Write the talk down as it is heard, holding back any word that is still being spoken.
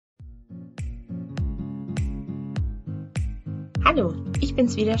Hallo, ich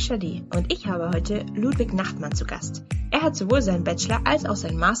bin's wieder, Shadi, und ich habe heute Ludwig Nachtmann zu Gast. Er hat sowohl seinen Bachelor als auch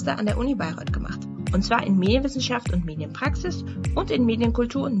seinen Master an der Uni Bayreuth gemacht. Und zwar in Medienwissenschaft und Medienpraxis und in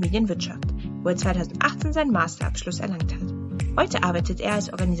Medienkultur und Medienwirtschaft, wo er 2018 seinen Masterabschluss erlangt hat. Heute arbeitet er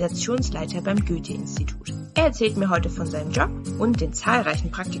als Organisationsleiter beim Goethe-Institut. Er erzählt mir heute von seinem Job und den zahlreichen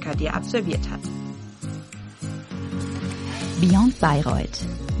Praktika, die er absolviert hat. Beyond Bayreuth.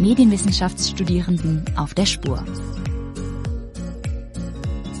 Medienwissenschaftsstudierenden auf der Spur.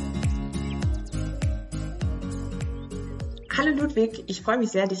 Hallo Ludwig, ich freue mich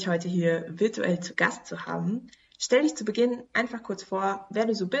sehr, dich heute hier virtuell zu Gast zu haben. Stell dich zu Beginn einfach kurz vor, wer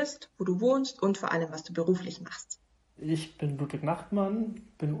du so bist, wo du wohnst und vor allem, was du beruflich machst. Ich bin Ludwig Nachtmann,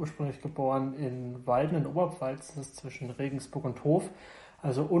 bin ursprünglich geboren in Weiden in Oberpfalz, das ist zwischen Regensburg und Hof,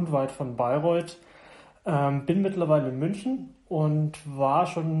 also unweit von Bayreuth. Bin mittlerweile in München und war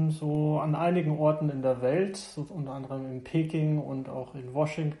schon so an einigen Orten in der Welt, so unter anderem in Peking und auch in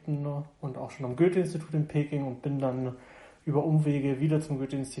Washington und auch schon am Goethe-Institut in Peking und bin dann über Umwege wieder zum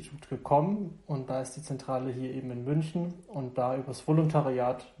Goethe-Institut gekommen und da ist die Zentrale hier eben in München und da übers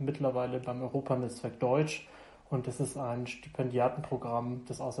Volontariat mittlerweile beim Europanetzwerk Deutsch und das ist ein Stipendiatenprogramm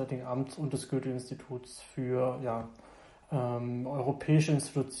des Auswärtigen Amts und des Goethe-Instituts für europäische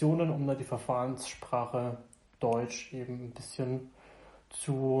Institutionen, um da die Verfahrenssprache Deutsch eben ein bisschen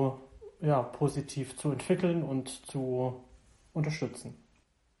zu positiv zu entwickeln und zu unterstützen.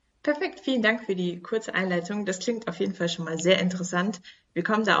 Perfekt, vielen Dank für die kurze Einleitung. Das klingt auf jeden Fall schon mal sehr interessant. Wir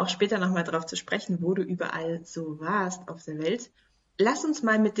kommen da auch später nochmal drauf zu sprechen, wo du überall so warst auf der Welt. Lass uns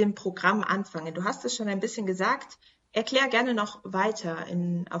mal mit dem Programm anfangen. Du hast es schon ein bisschen gesagt. Erklär gerne noch weiter,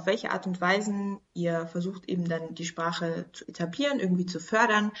 auf welche Art und Weise ihr versucht eben dann die Sprache zu etablieren, irgendwie zu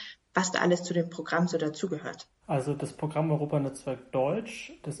fördern, was da alles zu dem Programm so dazugehört. Also das Programm Europanetzwerk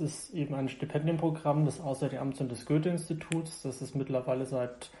Deutsch, das ist eben ein Stipendienprogramm des Auswärtigen Amts und des Goethe-Instituts. Das ist mittlerweile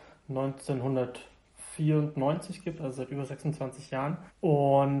seit 1994 gibt, also seit über 26 Jahren.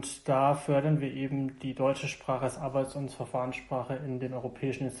 Und da fördern wir eben die deutsche Sprache als Arbeits- und Verfahrenssprache in den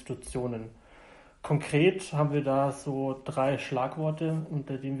europäischen Institutionen. Konkret haben wir da so 3 Schlagworte,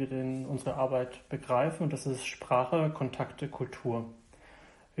 unter denen wir unsere Arbeit begreifen. Und das ist Sprache, Kontakte, Kultur.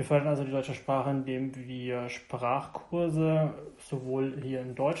 Wir fördern also die deutsche Sprache, indem wir Sprachkurse sowohl hier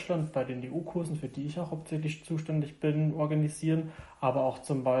in Deutschland bei den EU-Kursen, für die ich auch hauptsächlich zuständig bin, organisieren, aber auch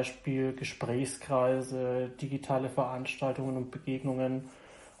zum Beispiel Gesprächskreise, digitale Veranstaltungen und Begegnungen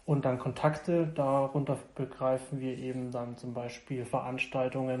und dann Kontakte. Darunter begreifen wir eben dann zum Beispiel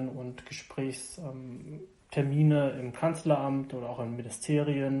Veranstaltungen und Gesprächstermine im Kanzleramt oder auch in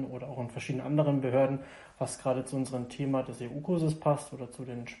Ministerien oder auch in verschiedenen anderen Behörden, was gerade zu unserem Thema des EU-Kurses passt oder zu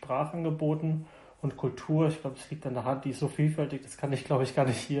den Sprachangeboten. Und Kultur, ich glaube, es liegt an der Hand, die ist so vielfältig, das kann ich, glaube ich, gar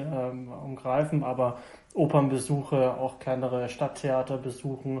nicht hier umgreifen, aber Opernbesuche, auch kleinere Stadttheater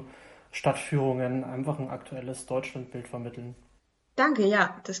besuchen, Stadtführungen, einfach ein aktuelles Deutschlandbild vermitteln. Danke,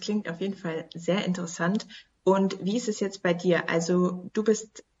 ja, das klingt auf jeden Fall sehr interessant. Und wie ist es jetzt bei dir? Also du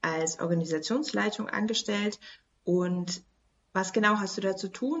bist als Organisationsleitung angestellt und was genau hast du da zu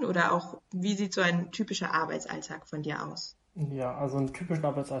tun oder auch wie sieht so ein typischer Arbeitsalltag von dir aus? Ja, also einen typischen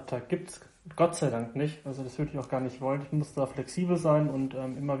Arbeitsalltag gibt es Gott sei Dank nicht. Also das würde ich auch gar nicht wollen. Ich muss da flexibel sein und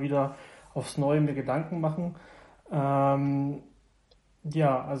immer wieder aufs Neue mir Gedanken machen.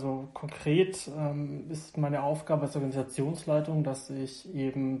 Also konkret ist meine Aufgabe als Organisationsleitung, dass ich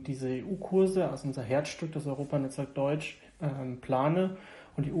eben diese EU-Kurse, also unser Herzstück des Europanetzwerk Deutsch, plane.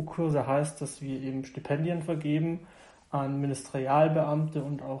 Und die EU-Kurse heißt, dass wir eben Stipendien vergeben an Ministerialbeamte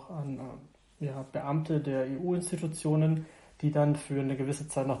und auch an Beamte der EU-Institutionen, die dann für eine gewisse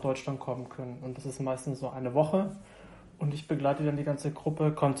Zeit nach Deutschland kommen können. Und das ist meistens so eine Woche. Und ich begleite dann die ganze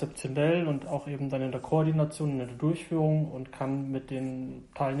Gruppe konzeptionell und auch eben dann in der Koordination, in der Durchführung und kann mit den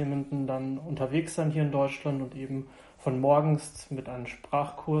Teilnehmenden dann unterwegs sein hier in Deutschland und eben von morgens mit einem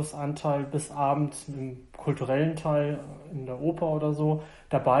Sprachkursanteil bis abends im kulturellen Teil in der Oper oder so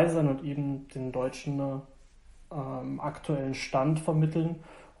dabei sein und eben den deutschen aktuellen Stand vermitteln.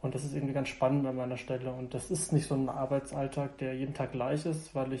 Und das ist irgendwie ganz spannend an meiner Stelle. Und das ist nicht so ein Arbeitsalltag, der jeden Tag gleich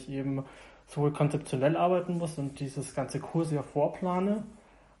ist, weil ich eben sowohl konzeptionell arbeiten muss und dieses ganze Kurs ja vorplane,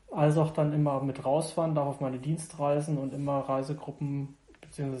 als auch dann immer mit rausfahren, darf auf meine Dienstreisen und immer Reisegruppen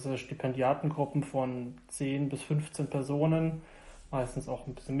bzw. Stipendiatengruppen von 10 bis 15 Personen, meistens auch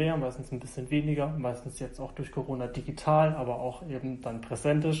ein bisschen mehr, meistens ein bisschen weniger, meistens jetzt auch durch Corona digital, aber auch eben dann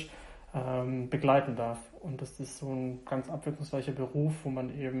präsentisch begleiten darf. Und das ist so ein ganz abwechslungsreicher Beruf, wo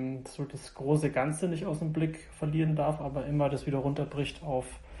man eben so das große Ganze nicht aus dem Blick verlieren darf, aber immer das wieder runterbricht auf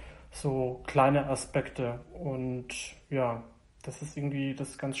so kleine Aspekte. Und ja, das ist irgendwie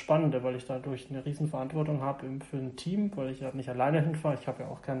das ganz Spannende, weil ich dadurch eine Riesenverantwortung habe für ein Team, weil ich ja nicht alleine hinfahre. Ich habe ja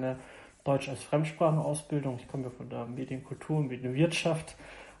auch keine Deutsch als Fremdsprachenausbildung. Ich komme ja von der Medienkultur und Medienwirtschaft,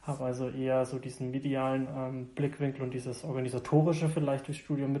 habe also eher so diesen medialen Blickwinkel und dieses Organisatorische vielleicht durchs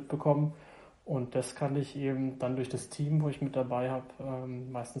Studium mitbekommen. Und das kann ich eben dann durch das Team, wo ich mit dabei habe,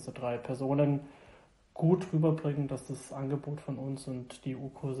 meistens so 3 Personen, gut rüberbringen, dass das Angebot von uns und die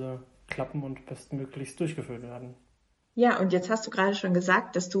U-Kurse klappen und bestmöglichst durchgeführt werden. Ja, und jetzt hast du gerade schon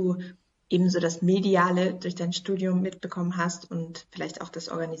gesagt, dass du eben so das Mediale durch dein Studium mitbekommen hast und vielleicht auch das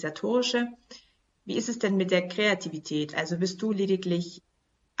Organisatorische. Wie ist es denn mit der Kreativität? Also bist du lediglich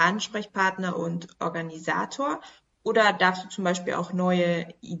Ansprechpartner und Organisator oder darfst du zum Beispiel auch neue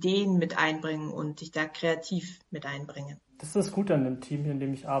Ideen mit einbringen und dich da kreativ mit einbringen? Das ist das Gute an dem Team hier, in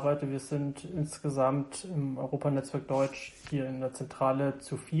dem ich arbeite. Wir sind insgesamt im Europanetzwerk Deutsch hier in der Zentrale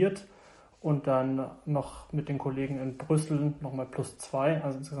zu 4 und dann noch mit den Kollegen in Brüssel nochmal +2,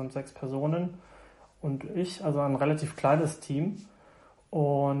 also insgesamt 6 Personen. Und ich, also ein relativ kleines Team.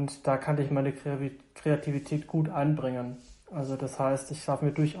 Und da kann ich meine Kreativität gut einbringen. Also das heißt, ich darf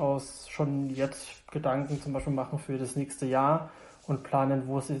mir durchaus schon jetzt Gedanken zum Beispiel machen für das nächste Jahr und planen,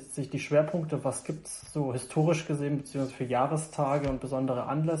 wo sich die Schwerpunkte, was gibt es so historisch gesehen, beziehungsweise für Jahrestage und besondere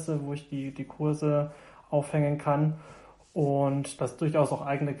Anlässe, wo ich die Kurse aufhängen kann. Und das ist durchaus auch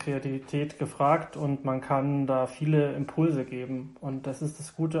eigene Kreativität gefragt und man kann da viele Impulse geben. Und das ist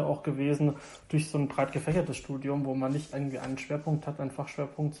das Gute auch gewesen durch so ein breit gefächertes Studium, wo man nicht irgendwie einen Schwerpunkt hat, einen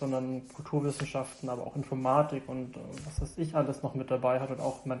Fachschwerpunkt, sondern Kulturwissenschaften, aber auch Informatik und was weiß ich alles noch mit dabei hat und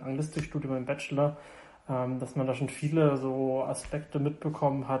auch mein Anglistikstudium im Bachelor, dass man da schon viele so Aspekte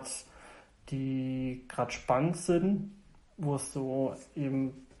mitbekommen hat, die gerade spannend sind, wo es so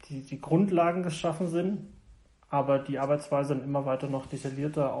eben die Grundlagen geschaffen sind, aber die Arbeitsweise dann immer weiter noch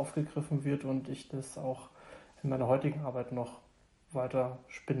detaillierter aufgegriffen wird und ich das auch in meiner heutigen Arbeit noch weiter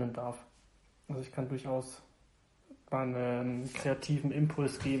spinnen darf. Also ich kann durchaus meinen kreativen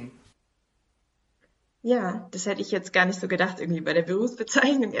Impuls geben. Ja, das hätte ich jetzt gar nicht so gedacht, irgendwie bei der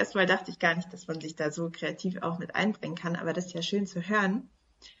Berufsbezeichnung. Erstmal dachte ich gar nicht, dass man sich da so kreativ auch mit einbringen kann, aber das ist ja schön zu hören.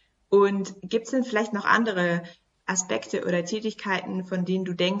 Und gibt es denn vielleicht noch andere Aspekte oder Tätigkeiten, von denen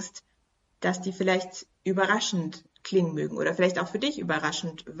du denkst, dass die vielleicht überraschend klingen mögen oder vielleicht auch für dich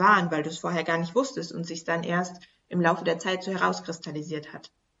überraschend waren, weil du es vorher gar nicht wusstest und sich dann erst im Laufe der Zeit so herauskristallisiert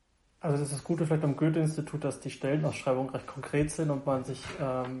hat? Also das ist das Gute vielleicht am Goethe-Institut, dass die Stellenausschreibungen recht konkret sind und man sich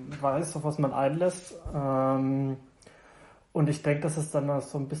weiß, auf was man einlässt. Und ich denke, dass es dann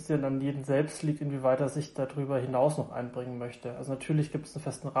so ein bisschen an jedem selbst liegt, inwieweit er sich darüber hinaus noch einbringen möchte. Also natürlich gibt es einen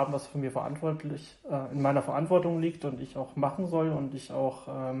festen Rahmen, was von mir in meiner Verantwortung liegt und ich auch machen soll und ich auch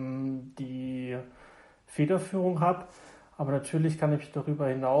die Federführung habe. Aber natürlich kann ich mich darüber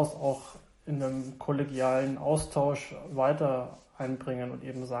hinaus auch in einem kollegialen Austausch weiter einbringen und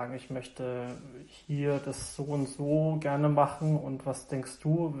eben sagen, ich möchte hier das so und so gerne machen und was denkst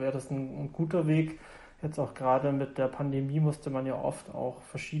du, wäre das ein guter Weg? Jetzt auch gerade mit der Pandemie musste man ja oft auch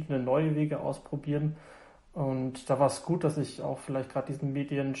verschiedene neue Wege ausprobieren. Und da war es gut, dass ich auch vielleicht gerade diesen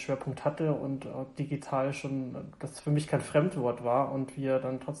Medienschwerpunkt hatte und digital schon, das für mich kein Fremdwort war und wir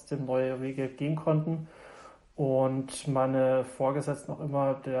dann trotzdem neue Wege gehen konnten. Und meine Vorgesetzten auch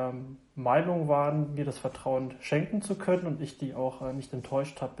immer der Meinung waren, mir das Vertrauen schenken zu können und ich die auch nicht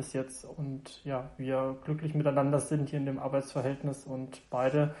enttäuscht habe bis jetzt. Und ja, wir glücklich miteinander sind hier in dem Arbeitsverhältnis und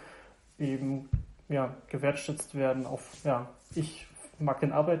beide eben gewertschätzt werden ich mag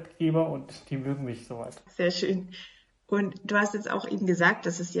den Arbeitgeber und die mögen mich soweit. Sehr schön. Und du hast jetzt auch eben gesagt,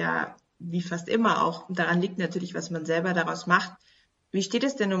 dass es ja wie fast immer auch daran liegt natürlich, was man selber daraus macht. Wie steht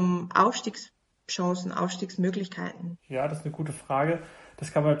es denn um Aufstiegschancen, Aufstiegsmöglichkeiten? Ja, das ist eine gute Frage.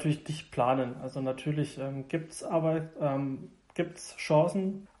 Das kann man natürlich nicht planen. Also natürlich gibt's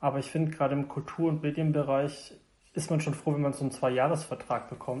Chancen, aber ich finde gerade im Kultur- und Medienbereich ist man schon froh, wenn man so einen 2-Jahres-Vertrag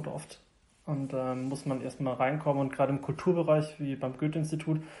bekommt oft. Und muss man erstmal reinkommen. Und gerade im Kulturbereich, wie beim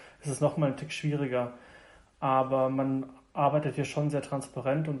Goethe-Institut, ist es nochmal ein Tick schwieriger. Aber man arbeitet hier schon sehr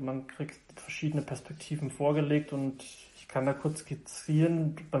transparent und man kriegt verschiedene Perspektiven vorgelegt. Und ich kann da kurz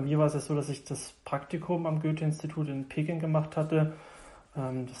skizzieren. Bei mir war es ja so, dass ich das Praktikum am Goethe-Institut in Peking gemacht hatte.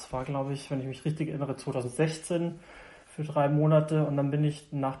 Das war, glaube ich, wenn ich mich richtig erinnere, 2016 für 3 Monate und dann bin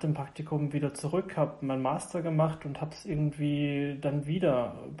ich nach dem Praktikum wieder zurück, habe meinen Master gemacht und habe es irgendwie dann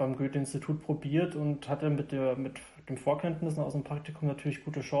wieder beim Goethe-Institut probiert und hatte mit den Vorkenntnissen aus dem Praktikum natürlich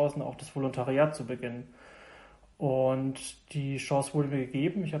gute Chancen, auch das Volontariat zu beginnen. Und die Chance wurde mir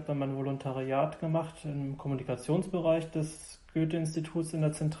gegeben. Ich habe dann mein Volontariat gemacht im Kommunikationsbereich des Goethe-Instituts in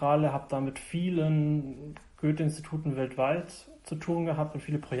der Zentrale, habe da mit vielen Goethe-Instituten weltweit zu tun gehabt und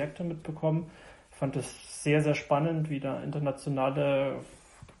viele Projekte mitbekommen. fand es sehr, sehr spannend, wie da internationale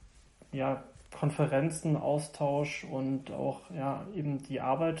Konferenzen, Austausch und auch eben die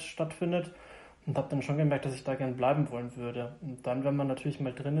Arbeit stattfindet. Und habe dann schon gemerkt, dass ich da gern bleiben wollen würde. Und dann, wenn man natürlich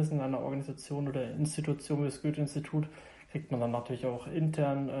mal drin ist in einer Organisation oder Institution wie das Goethe-Institut, kriegt man dann natürlich auch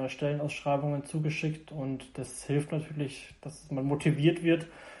intern Stellenausschreibungen zugeschickt. Und das hilft natürlich, dass man motiviert wird,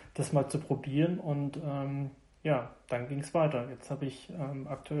 das mal zu probieren. Und dann ging es weiter. Jetzt habe ich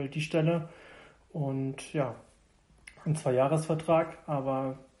aktuell die Stelle und einen 2-Jahres-Vertrag,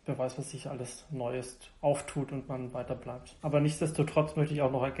 aber wer weiß, was sich alles Neues auftut und man weiter bleibt. Aber nichtsdestotrotz möchte ich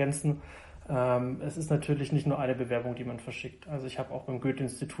auch noch ergänzen, es ist natürlich nicht nur eine Bewerbung, die man verschickt. Also ich habe auch beim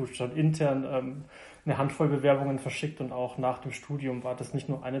Goethe-Institut schon intern eine Handvoll Bewerbungen verschickt und auch nach dem Studium war das nicht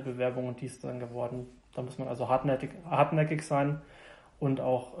nur eine Bewerbung und die ist dann geworden. Da muss man also hartnäckig sein und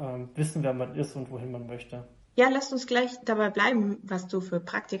auch wissen, wer man ist und wohin man möchte. Ja, lass uns gleich dabei bleiben, was du für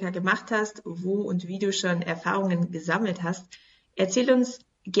Praktika gemacht hast, wo und wie du schon Erfahrungen gesammelt hast. Erzähl uns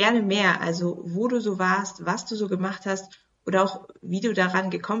gerne mehr, also wo du so warst, was du so gemacht hast oder auch wie du daran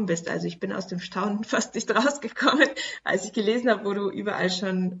gekommen bist. Also ich bin aus dem Staunen fast nicht rausgekommen, als ich gelesen habe, wo du überall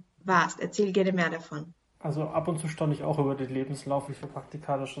schon warst. Erzähl gerne mehr davon. Also ab und zu staune ich auch über den Lebenslauf, wie viele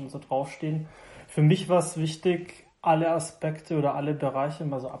Praktika da schon so draufstehen. Für mich war es wichtig, alle Aspekte oder alle Bereiche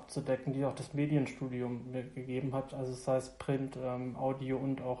mal so abzudecken, die auch das Medienstudium mir gegeben hat. Also sei es Print, Audio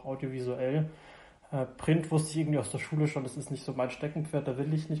und auch audiovisuell. Print wusste ich irgendwie aus der Schule schon, das ist nicht so mein Steckenpferd, da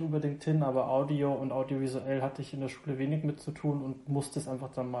will ich nicht unbedingt hin, aber Audio und audiovisuell hatte ich in der Schule wenig mit zu tun und musste es einfach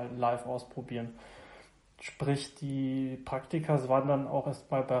dann mal live ausprobieren. Sprich, die Praktika waren dann auch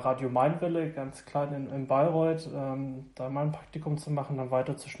erstmal bei Radio Mainwelle, ganz klein in Bayreuth, da mal ein Praktikum zu machen, dann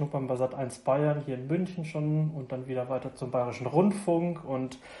weiter zu schnuppern bei Sat.1 Bayern hier in München schon und dann wieder weiter zum Bayerischen Rundfunk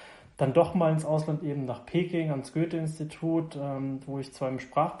und dann doch mal ins Ausland eben nach Peking, ans Goethe-Institut, wo ich zwar im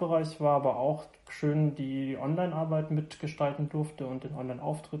Sprachbereich war, aber auch schön die Online-Arbeit mitgestalten durfte und den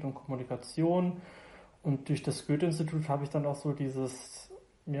Online-Auftritt und Kommunikation. Und durch das Goethe-Institut habe ich dann auch so dieses,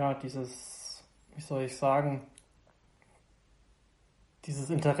 wie soll ich sagen, dieses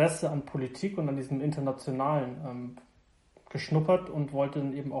Interesse an Politik und an diesem Internationalen geschnuppert und wollte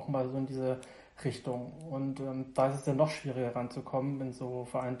dann eben auch mal so in diese Richtung. Und da ist es ja noch schwieriger ranzukommen in so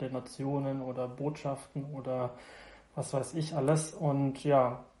Vereinte Nationen oder Botschaften oder was weiß ich alles. Und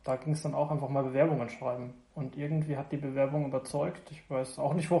ja, da ging es dann auch einfach mal Bewerbungen schreiben. Und irgendwie hat die Bewerbung überzeugt. Ich weiß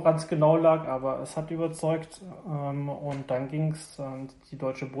auch nicht, woran es genau lag, aber es hat überzeugt. Und dann ging es an die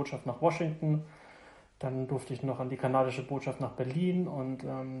deutsche Botschaft nach Washington. Dann durfte ich noch an die kanadische Botschaft nach Berlin. Und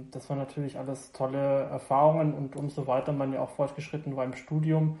das waren natürlich alles tolle Erfahrungen. Und umso weiter man ja auch fortgeschritten war im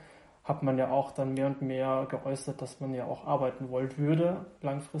Studium, hat man ja auch dann mehr und mehr geäußert, dass man ja auch arbeiten wollen würde,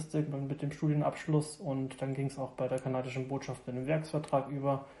 langfristig mit dem Studienabschluss. Und dann ging es auch bei der kanadischen Botschaft in den Werksvertrag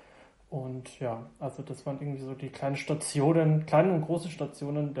über. Und ja, also das waren irgendwie so die kleinen und großen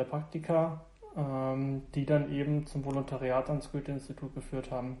Stationen der Praktika, die dann eben zum Volontariat ans Goethe-Institut geführt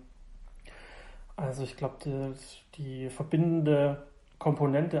haben. Also ich glaube, die verbindende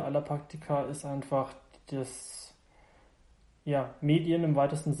Komponente aller Praktika ist einfach das Medien im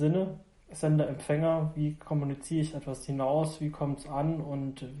weitesten Sinne, Sender, Empfänger, wie kommuniziere ich etwas hinaus, wie kommt es an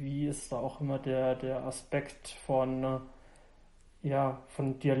und wie ist da auch immer der Aspekt von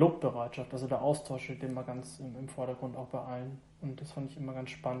Dialogbereitschaft, also der Austausch steht immer ganz im Vordergrund auch bei allen und das fand ich immer ganz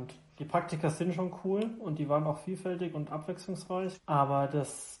spannend. Die Praktika sind schon cool und die waren auch vielfältig und abwechslungsreich, aber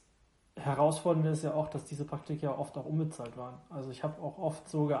das Herausfordernde ist ja auch, dass diese Praktika oft auch unbezahlt waren. Also ich habe auch oft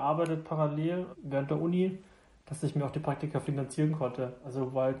so gearbeitet parallel während der Uni, dass ich mir auch die Praktika finanzieren konnte.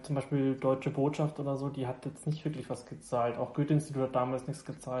 Also weil zum Beispiel Deutsche Botschaft oder so, die hat jetzt nicht wirklich was gezahlt. Auch Goethe-Institut hat damals nichts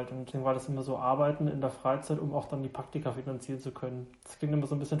gezahlt. Und deswegen war das immer so Arbeiten in der Freizeit, um auch dann die Praktika finanzieren zu können. Das klingt immer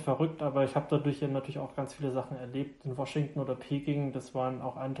so ein bisschen verrückt, aber ich habe dadurch ja natürlich auch ganz viele Sachen erlebt. In Washington oder Peking, das waren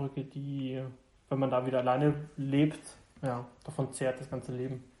auch Eindrücke, die, wenn man da wieder alleine lebt, davon zehrt das ganze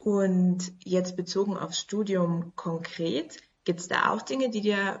Leben. Und jetzt bezogen aufs Studium konkret, gibt es da auch Dinge, die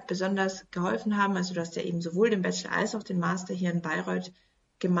dir besonders geholfen haben? Also du hast ja eben sowohl den Bachelor als auch den Master hier in Bayreuth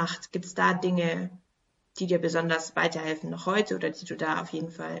gemacht. Gibt es da Dinge, die dir besonders weiterhelfen noch heute oder die du da auf jeden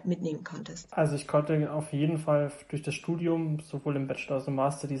Fall mitnehmen konntest? Also ich konnte auf jeden Fall durch das Studium, sowohl im Bachelor als auch im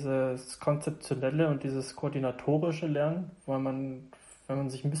Master, dieses Konzeptionelle und dieses Koordinatorische lernen, weil man, wenn man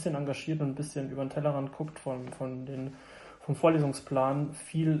sich ein bisschen engagiert und ein bisschen über den Tellerrand guckt vom Vorlesungsplan,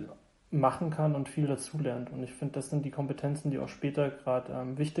 viel machen kann und viel dazulernt. Und ich finde, das sind die Kompetenzen, die auch später gerade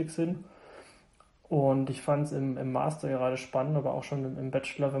wichtig sind. Und ich fand es im Master gerade spannend, aber auch schon im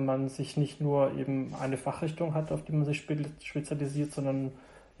Bachelor, wenn man sich nicht nur eben eine Fachrichtung hat, auf die man sich spezialisiert, sondern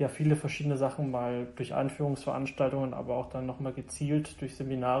ja viele verschiedene Sachen mal durch Einführungsveranstaltungen, aber auch dann nochmal gezielt durch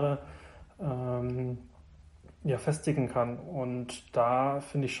Seminare festigen kann. Und da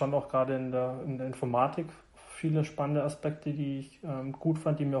finde ich schon auch gerade in der Informatik viele spannende Aspekte, die ich gut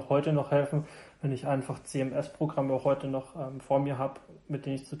fand, die mir auch heute noch helfen, wenn ich einfach CMS-Programme auch heute noch vor mir habe, mit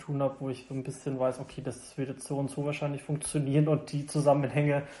denen ich zu tun habe, wo ich so ein bisschen weiß, okay, das wird jetzt so und so wahrscheinlich funktionieren und die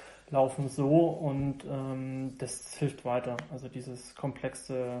Zusammenhänge laufen so und das hilft weiter. Also dieses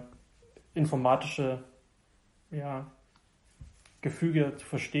komplexe informatische Gefüge zu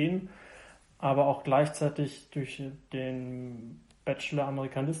verstehen, aber auch gleichzeitig durch den Bachelor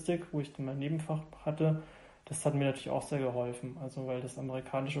Amerikanistik, wo ich dann mein Nebenfach hatte, das hat mir natürlich auch sehr geholfen. Also weil das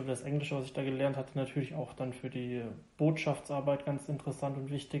Amerikanische oder das Englische, was ich da gelernt hatte, natürlich auch dann für die Botschaftsarbeit ganz interessant und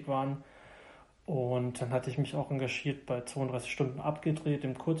wichtig waren. Und dann hatte ich mich auch engagiert bei 32 Stunden abgedreht,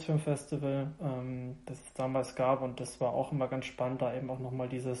 dem Kurzfilmfestival, das es damals gab. Und das war auch immer ganz spannend, da eben auch nochmal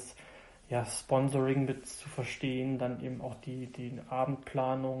dieses Sponsoring mit zu verstehen, dann eben auch die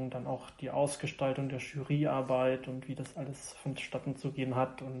Abendplanung, dann auch die Ausgestaltung der Juryarbeit und wie das alles vonstatten zu gehen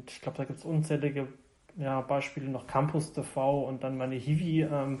hat. Und ich glaube, da gibt es unzählige Beispiele, noch Campus TV und dann meine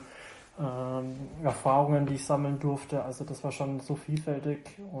Hiwi-Erfahrungen, die ich sammeln durfte. Also das war schon so vielfältig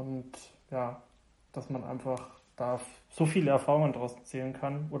und dass man einfach da so viele Erfahrungen daraus zählen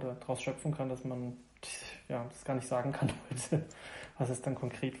kann oder daraus schöpfen kann, dass man das gar nicht sagen kann heute, was es dann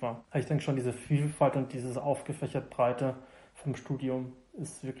konkret war. Ich denke schon, diese Vielfalt und diese aufgefächert Breite vom Studium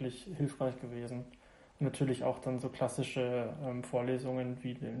ist wirklich hilfreich gewesen. Und natürlich auch dann so klassische Vorlesungen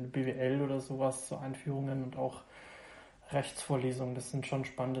wie in BWL oder sowas, so Einführungen und auch Rechtsvorlesungen, das sind schon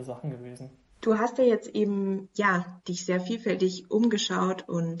spannende Sachen gewesen. Du hast ja jetzt eben, dich sehr vielfältig umgeschaut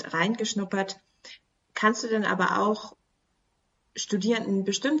und reingeschnuppert. Kannst du denn aber auch Studierenden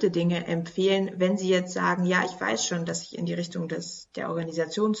bestimmte Dinge empfehlen, wenn sie jetzt sagen, ich weiß schon, dass ich in die Richtung der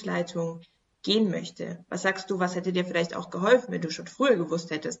Organisationsleitung gehen möchte? Was sagst du, was hätte dir vielleicht auch geholfen, wenn du schon früher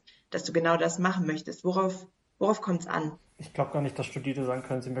gewusst hättest, dass du genau das machen möchtest? Worauf kommt es an? Ich glaube gar nicht, dass Studierende sagen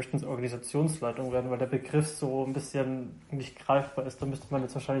können, sie möchten zur Organisationsleitung werden, weil der Begriff so ein bisschen nicht greifbar ist. Da müsste man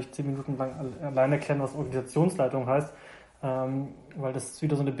jetzt wahrscheinlich 10 Minuten lang alleine erklären, was Organisationsleitung heißt, weil das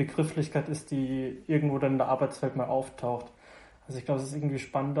wieder so eine Begrifflichkeit ist, die irgendwo dann in der Arbeitswelt mal auftaucht. Also ich glaube, es ist irgendwie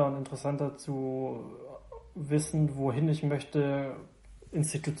spannender und interessanter zu wissen, wohin ich möchte,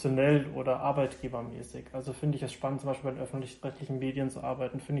 institutionell oder arbeitgebermäßig. Also finde ich es spannend, zum Beispiel bei den öffentlich-rechtlichen Medien zu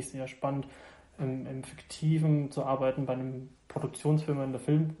arbeiten, finde ich es sehr spannend, im Fiktiven zu arbeiten, bei einem Produktionsfilm in der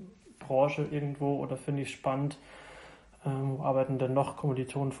Filmbranche irgendwo, oder finde ich spannend, wo arbeiten denn noch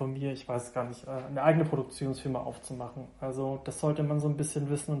Kommilitonen von mir, ich weiß gar nicht, eine eigene Produktionsfirma aufzumachen. Also das sollte man so ein bisschen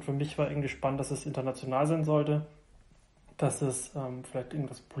wissen, und für mich war irgendwie spannend, dass es international sein sollte, dass es vielleicht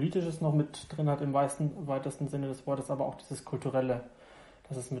irgendwas Politisches noch mit drin hat im weitesten Sinne des Wortes, aber auch dieses Kulturelle,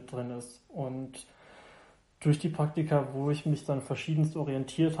 dass es mit drin ist. Und durch die Praktika, wo ich mich dann verschiedenst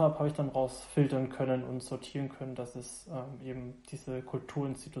orientiert habe, habe ich dann rausfiltern können und sortieren können, dass es eben diese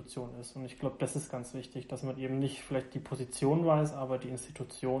Kulturinstitution ist. Und ich glaube, das ist ganz wichtig, dass man eben nicht vielleicht die Position weiß, aber die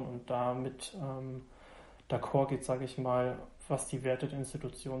Institution und damit d'accord geht, sage ich mal, was die Werte der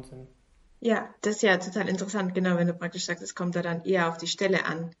Institution sind. Ja, das ist ja total interessant, genau, wenn du praktisch sagst, es kommt da dann eher auf die Stelle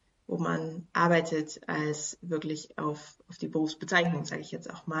an, wo man arbeitet, als wirklich auf die Berufsbezeichnung, sage ich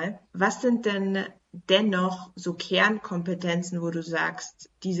jetzt auch mal. Was sind denn dennoch so Kernkompetenzen, wo du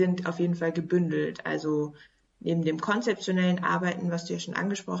sagst, die sind auf jeden Fall gebündelt? Also neben dem konzeptionellen Arbeiten, was du ja schon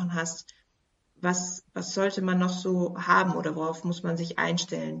angesprochen hast, was sollte man noch so haben oder worauf muss man sich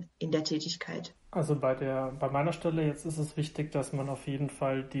einstellen in der Tätigkeit? Also bei meiner Stelle jetzt ist es wichtig, dass man auf jeden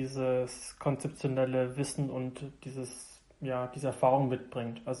Fall dieses konzeptionelle Wissen und diese Erfahrung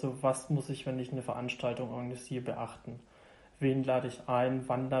mitbringt. Also was muss ich, wenn ich eine Veranstaltung organisiere, beachten? Wen lade ich ein?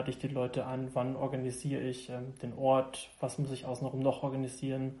 Wann lade ich die Leute an? Wann organisiere ich den Ort? Was muss ich außenrum noch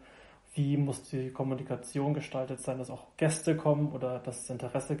organisieren? Wie muss die Kommunikation gestaltet sein, dass auch Gäste kommen oder dass das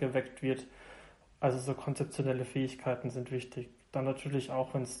Interesse geweckt wird? Also so konzeptionelle Fähigkeiten sind wichtig. Dann natürlich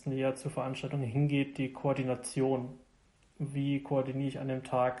auch, wenn es näher zur Veranstaltung hingeht, die Koordination. Wie koordiniere ich an dem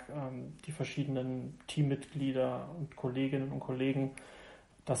Tag die verschiedenen Teammitglieder und Kolleginnen und Kollegen,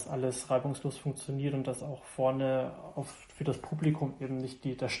 dass alles reibungslos funktioniert und dass auch vorne für das Publikum eben nicht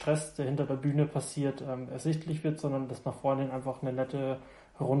der Stress, der hinter der Bühne passiert, ersichtlich wird, sondern dass nach vorne hin einfach eine nette,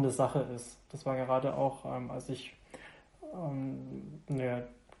 runde Sache ist. Das war gerade auch, als ich eine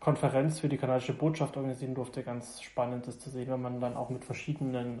Konferenz für die kanadische Botschaft organisieren durfte, ganz spannend ist zu sehen, wenn man dann auch mit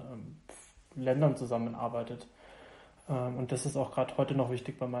verschiedenen Ländern zusammenarbeitet. Und das ist auch gerade heute noch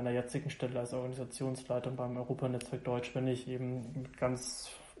wichtig bei meiner jetzigen Stelle als Organisationsleiter beim Europanetzwerk Deutsch, wenn ich eben mit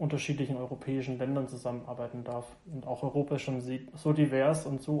ganz unterschiedlichen europäischen Ländern zusammenarbeiten darf. Und auch Europa ist schon so divers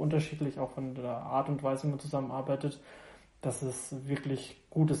und so unterschiedlich, auch von der Art und Weise, wie man zusammenarbeitet, dass es wirklich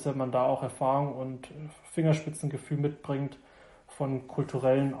gut ist, wenn man da auch Erfahrung und Fingerspitzengefühl mitbringt von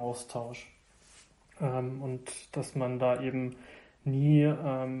kulturellen Austausch. Und dass man da eben nie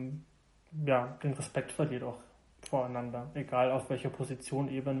den Respekt verliert auch voreinander, egal auf welcher Position,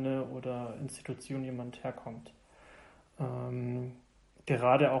 Ebene oder Institution jemand herkommt.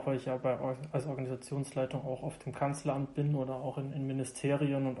 Gerade auch, weil ich ja als Organisationsleitung auch oft im Kanzleramt bin oder auch in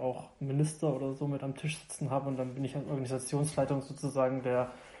Ministerien und auch Minister oder so mit am Tisch sitzen habe, und dann bin ich als Organisationsleitung sozusagen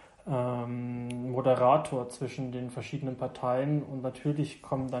der Moderator zwischen den verschiedenen Parteien, und natürlich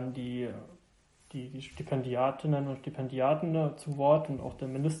kommen dann die Stipendiatinnen und Stipendiaten zu Wort und auch der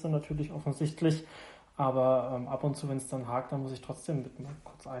Minister natürlich offensichtlich, aber ab und zu, wenn es dann hakt, dann muss ich trotzdem mit mal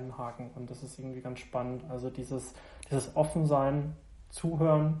kurz einhaken, und das ist irgendwie ganz spannend. Also dieses Offensein,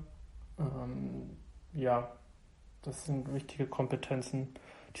 Zuhören, das sind wichtige Kompetenzen.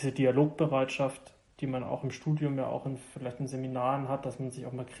 Diese Dialogbereitschaft, die man auch im Studium ja auch vielleicht in Seminaren hat, dass man sich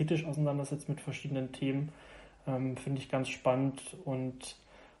auch mal kritisch auseinandersetzt mit verschiedenen Themen, finde ich ganz spannend. Und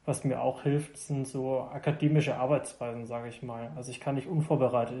was mir auch hilft, sind so akademische Arbeitsweisen, sage ich mal. Also ich kann nicht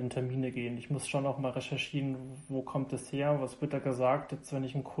unvorbereitet in Termine gehen. Ich muss schon auch mal recherchieren, wo kommt es her, was wird da gesagt. Jetzt, wenn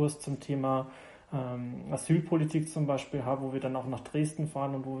ich einen Kurs zum Thema Asylpolitik zum Beispiel habe, wo wir dann auch nach Dresden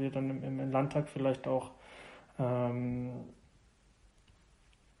fahren und wo wir dann im Landtag vielleicht auch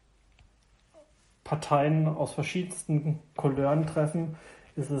Parteien aus verschiedensten Couleuren treffen,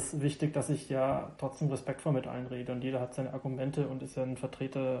 ist es wichtig, dass ich ja trotzdem respektvoll mit allen rede, und jeder hat seine Argumente und ist ja ein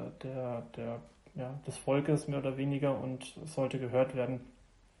Vertreter des Volkes mehr oder weniger und sollte gehört werden.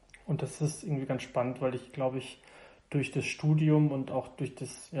 Und das ist irgendwie ganz spannend, weil ich glaube, durch das Studium und auch durch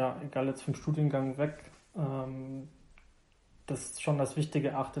das, egal jetzt vom Studiengang weg, das schon als wichtig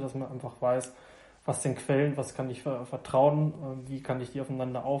erachte, dass man einfach weiß, was sind Quellen, was kann ich vertrauen, wie kann ich die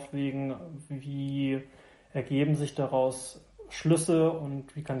aufeinander aufwägen, wie ergeben sich daraus Schlüsse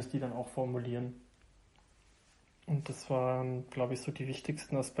und wie kann ich die dann auch formulieren. Und das waren, glaube ich, so die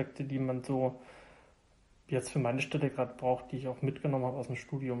wichtigsten Aspekte, die man so jetzt für meine Stelle gerade braucht, die ich auch mitgenommen habe aus dem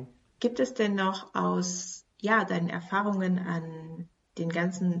Studium. Gibt es denn noch aus deinen Erfahrungen an den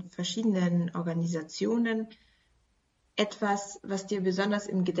ganzen verschiedenen Organisationen etwas, was dir besonders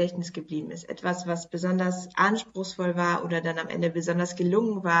im Gedächtnis geblieben ist? Etwas, was besonders anspruchsvoll war oder dann am Ende besonders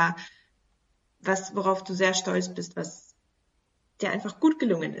gelungen war, worauf du sehr stolz bist, was dir einfach gut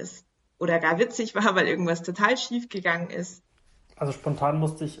gelungen ist oder gar witzig war, weil irgendwas total schief gegangen ist? Also spontan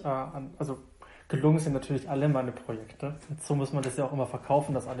musste ich gelungen sind natürlich alle meine Projekte. Und so muss man das ja auch immer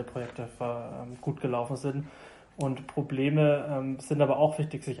verkaufen, dass alle Projekte gut gelaufen sind. Und Probleme sind aber auch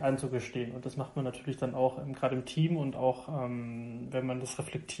wichtig, sich einzugestehen. Und das macht man natürlich dann auch gerade im Team und auch, wenn man das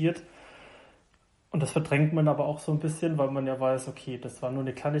reflektiert. Und das verdrängt man aber auch so ein bisschen, weil man ja weiß, okay, das war nur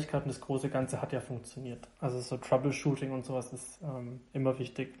eine Kleinigkeit und das große Ganze hat ja funktioniert. Also so Troubleshooting und sowas ist immer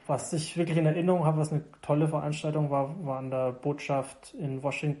wichtig. Was ich wirklich in Erinnerung habe, was eine tolle Veranstaltung war an der Botschaft in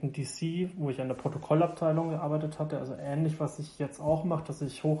Washington DC, wo ich an der Protokollabteilung gearbeitet hatte. Also ähnlich, was ich jetzt auch mache, dass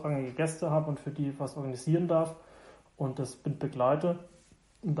ich hochrangige Gäste habe und für die was organisieren darf und das begleite.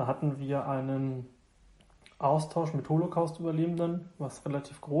 Und da hatten wir einen Austausch mit Holocaust-Überlebenden, was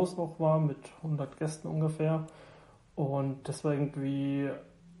relativ groß auch war, mit 100 Gästen ungefähr. Und das war irgendwie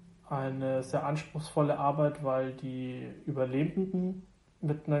eine sehr anspruchsvolle Arbeit, weil die Überlebenden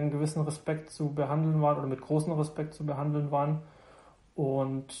mit einem gewissen Respekt zu behandeln waren oder mit großem Respekt zu behandeln waren.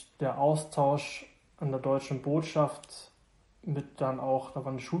 Und der Austausch an der deutschen Botschaft da war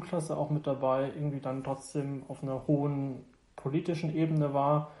eine Schulklasse auch mit dabei, irgendwie dann trotzdem auf einer hohen politischen Ebene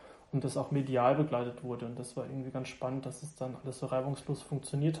war. Und das auch medial begleitet wurde. Und das war irgendwie ganz spannend, dass es dann alles so reibungslos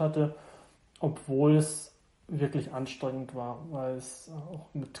funktioniert hatte, obwohl es wirklich anstrengend war, weil es auch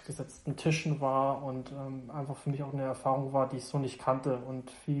mit gesetzten Tischen war und einfach für mich auch eine Erfahrung war, die ich so nicht kannte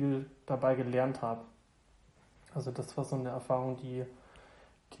und viel dabei gelernt habe. Also das war so eine Erfahrung,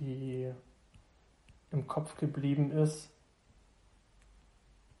 die im Kopf geblieben ist.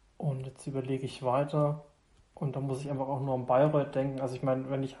 Und jetzt überlege ich weiter. Und da muss ich einfach auch nur an Bayreuth denken. Also ich meine,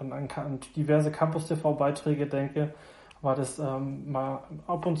 wenn ich an diverse Campus-TV-Beiträge denke, war das mal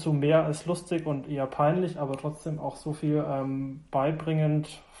ab und zu mehr als lustig und eher peinlich, aber trotzdem auch so viel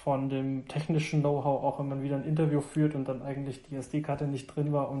beibringend von dem technischen Know-how, auch wenn man wieder ein Interview führt und dann eigentlich die SD-Karte nicht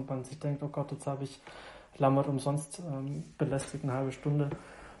drin war und man sich denkt, oh Gott, jetzt habe ich Lambert umsonst belästigt eine halbe Stunde.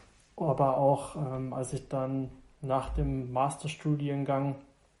 Aber auch als ich dann nach dem Masterstudiengang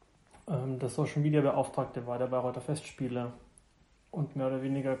der Social Media Beauftragte war der Bayreuther Festspiele und mehr oder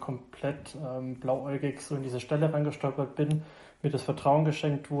weniger komplett blauäugig so in diese Stelle reingestolpert bin, mir das Vertrauen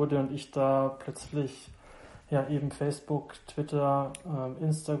geschenkt wurde und ich da plötzlich ja eben Facebook, Twitter,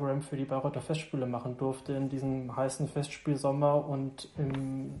 Instagram für die Bayreuther Festspiele machen durfte in diesem heißen Festspielsommer und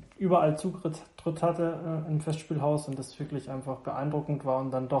überall Zutritt hatte im Festspielhaus und das wirklich einfach beeindruckend war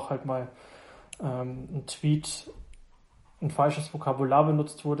und dann doch halt mal ein Tweet, ein falsches Vokabular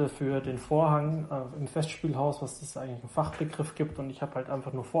benutzt wurde für den Vorhang im Festspielhaus, was das eigentlich einen Fachbegriff gibt und ich habe halt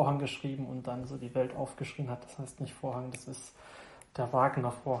einfach nur Vorhang geschrieben und dann so die Welt aufgeschrien hat, das heißt nicht Vorhang, das ist der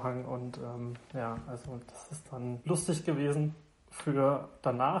Wagner-Vorhang und also das ist dann lustig gewesen für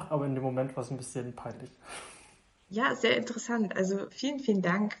danach, aber in dem Moment war es ein bisschen peinlich. Ja, sehr interessant. Also vielen, vielen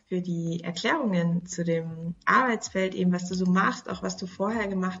Dank für die Erklärungen zu dem Arbeitsfeld, eben was du so machst, auch was du vorher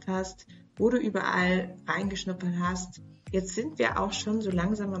gemacht hast, wo du überall reingeschnuppert hast. Jetzt sind wir auch schon so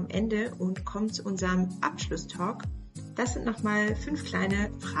langsam am Ende und kommen zu unserem Abschlusstalk. Das sind nochmal 5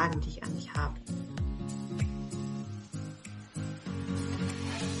 kleine Fragen, die ich an dich habe.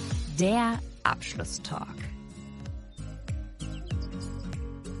 Der Abschlusstalk.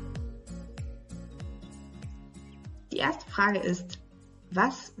 Die erste Frage ist,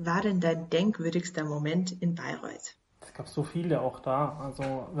 was war denn dein denkwürdigster Moment in Bayreuth? Es gab so viele auch da. Also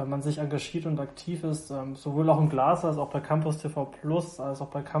wenn man sich engagiert und aktiv ist, sowohl auch im Glas als auch bei Campus TV Plus, als auch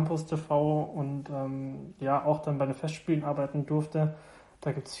bei Campus TV und auch dann bei den Festspielen arbeiten durfte,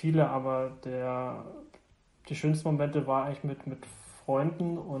 da gibt es viele, aber die schönsten Momente war eigentlich mit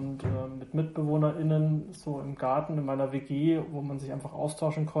Freunden und mit MitbewohnerInnen so im Garten in meiner WG, wo man sich einfach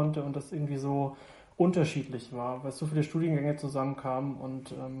austauschen konnte und das irgendwie so unterschiedlich war, weil so viele Studiengänge zusammenkamen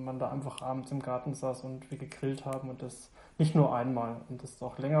und man da einfach abends im Garten saß und wir gegrillt haben und das nicht nur einmal und das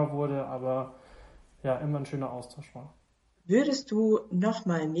auch länger wurde, aber ja, immer ein schöner Austausch war. Würdest du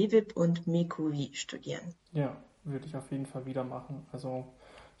nochmal MEWIP und MECOVI studieren? Ja, würde ich auf jeden Fall wieder machen. Also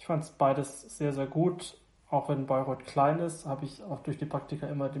ich fand es beides sehr, sehr gut. Auch wenn Bayreuth klein ist, habe ich auch durch die Praktika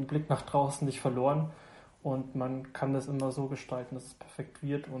immer den Blick nach draußen nicht verloren. Und man kann das immer so gestalten, dass es perfekt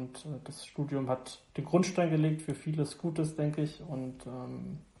wird. Und das Studium hat den Grundstein gelegt für vieles Gutes, denke ich. Und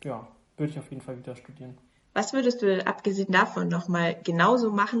würde ich auf jeden Fall wieder studieren. Was würdest du abgesehen davon nochmal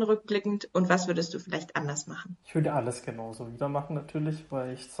genauso machen rückblickend und was würdest du vielleicht anders machen? Ich würde alles genauso wieder machen natürlich,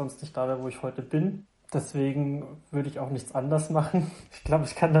 weil ich sonst nicht da wäre, wo ich heute bin. Deswegen würde ich auch nichts anders machen. Ich glaube,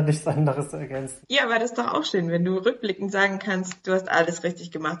 ich kann da nichts anderes ergänzen. Ja, aber das ist doch auch schön, wenn du rückblickend sagen kannst, du hast alles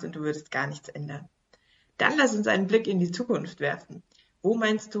richtig gemacht und du würdest gar nichts ändern. Dann lass uns einen Blick in die Zukunft werfen. Wo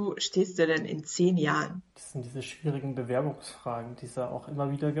meinst du, stehst du denn in 10 Jahren? Das sind diese schwierigen Bewerbungsfragen, die es ja auch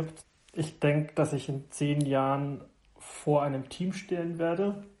immer wieder gibt. Ich denke, dass ich in 10 Jahren vor einem Team stehen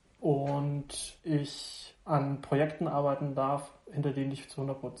werde und ich an Projekten arbeiten darf, hinter denen ich zu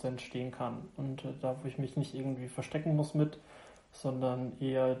 100% stehen kann. Und da, wo ich mich nicht irgendwie verstecken muss sondern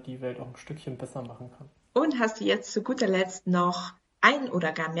eher die Welt auch ein Stückchen besser machen kann. Und hast du jetzt zu guter Letzt noch ein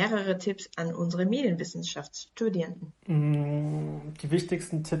oder gar mehrere Tipps an unsere Medienwissenschaftsstudierenden? Die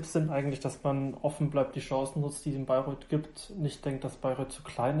wichtigsten Tipps sind eigentlich, dass man offen bleibt, die Chancen nutzt, die es in Bayreuth gibt. Nicht denkt, dass Bayreuth zu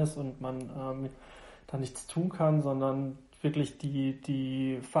klein ist und man da nichts tun kann, sondern wirklich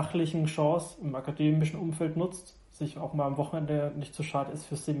die fachlichen Chancen im akademischen Umfeld nutzt, sich auch mal am Wochenende nicht zu schade ist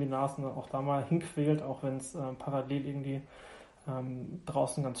für Seminar, sondern auch da mal hinquält, auch wenn es parallel irgendwie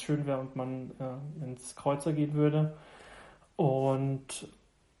draußen ganz schön wäre und man ins Kreuzer gehen würde. Und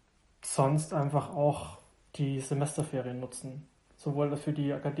sonst einfach auch die Semesterferien nutzen. Sowohl für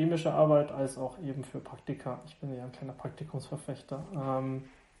die akademische Arbeit als auch eben für Praktika. Ich bin ja ein kleiner Praktikumsverfechter.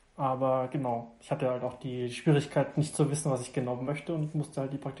 Aber genau, ich hatte halt auch die Schwierigkeit, nicht zu wissen, was ich genau möchte und musste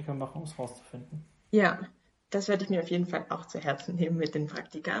halt die Praktika machen, um es rauszufinden. Ja, das werde ich mir auf jeden Fall auch zu Herzen nehmen mit den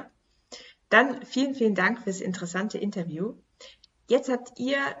Praktika. Dann vielen, vielen Dank fürs interessante Interview. Jetzt habt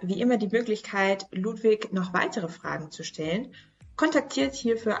ihr wie immer die Möglichkeit, Ludwig noch weitere Fragen zu stellen. Kontaktiert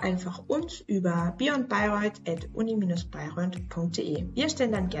hierfür einfach uns über beyondbayreuth@uni-bayreuth.de. Wir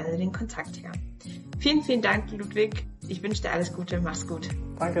stellen dann gerne den Kontakt her. Vielen, vielen Dank, Ludwig. Ich wünsche dir alles Gute. Mach's gut.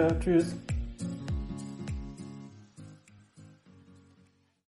 Danke, tschüss.